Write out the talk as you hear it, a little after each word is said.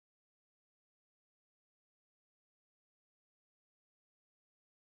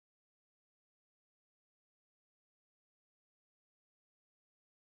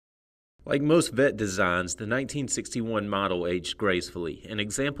Like most Vette designs, the 1961 model aged gracefully, and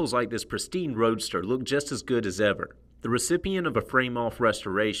examples like this pristine roadster look just as good as ever. The recipient of a frame-off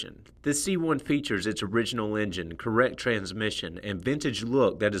restoration, this C1 features its original engine, correct transmission, and vintage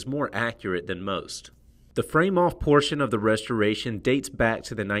look that is more accurate than most. The frame-off portion of the restoration dates back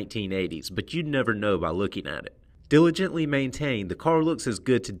to the 1980s, but you'd never know by looking at it. Diligently maintained, the car looks as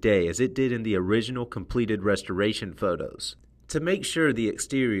good today as it did in the original completed restoration photos. To make sure the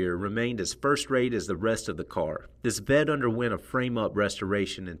exterior remained as first-rate as the rest of the car, this Vette underwent a frame-up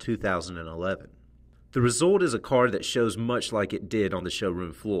restoration in 2011. The result is a car that shows much like it did on the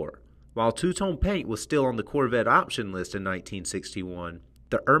showroom floor. While two-tone paint was still on the Corvette option list in 1961,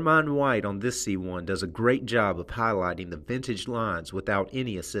 the Ermine White on this C1 does a great job of highlighting the vintage lines without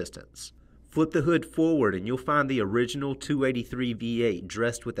any assistance. Flip the hood forward and you'll find the original 283 V8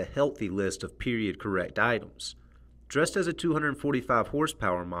 dressed with a healthy list of period-correct items. Dressed as a 245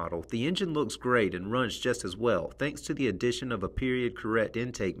 horsepower model, the engine looks great and runs just as well thanks to the addition of a period-correct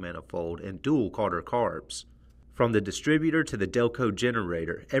intake manifold and dual Carter carbs. From the distributor to the Delco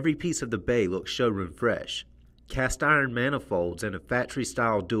generator, every piece of the bay looks showroom fresh. Cast iron manifolds and a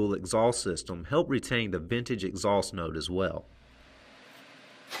factory-style dual exhaust system help retain the vintage exhaust note as well.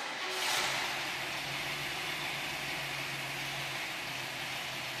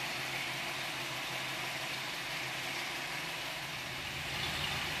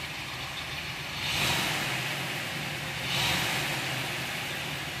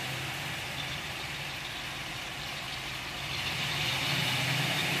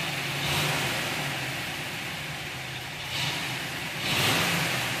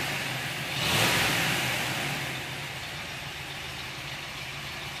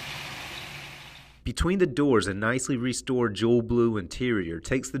 Between the doors, a nicely restored jewel blue interior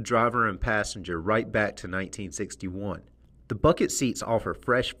takes the driver and passenger right back to 1961. The bucket seats offer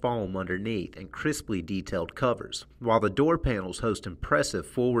fresh foam underneath and crisply detailed covers, while the door panels host impressive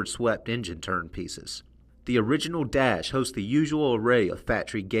forward-swept engine turn pieces. The original dash hosts the usual array of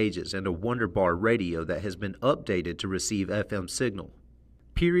factory gauges and a Wonderbar radio that has been updated to receive FM signal.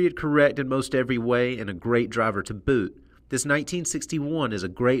 Period correct in most every way and a great driver to boot, this 1961 is a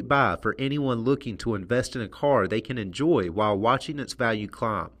great buy for anyone looking to invest in a car they can enjoy while watching its value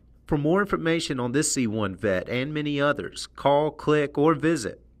climb. For more information on this C1 Vette and many others, call, click, or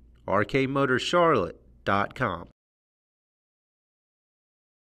visit rkmotorscharlotte.com.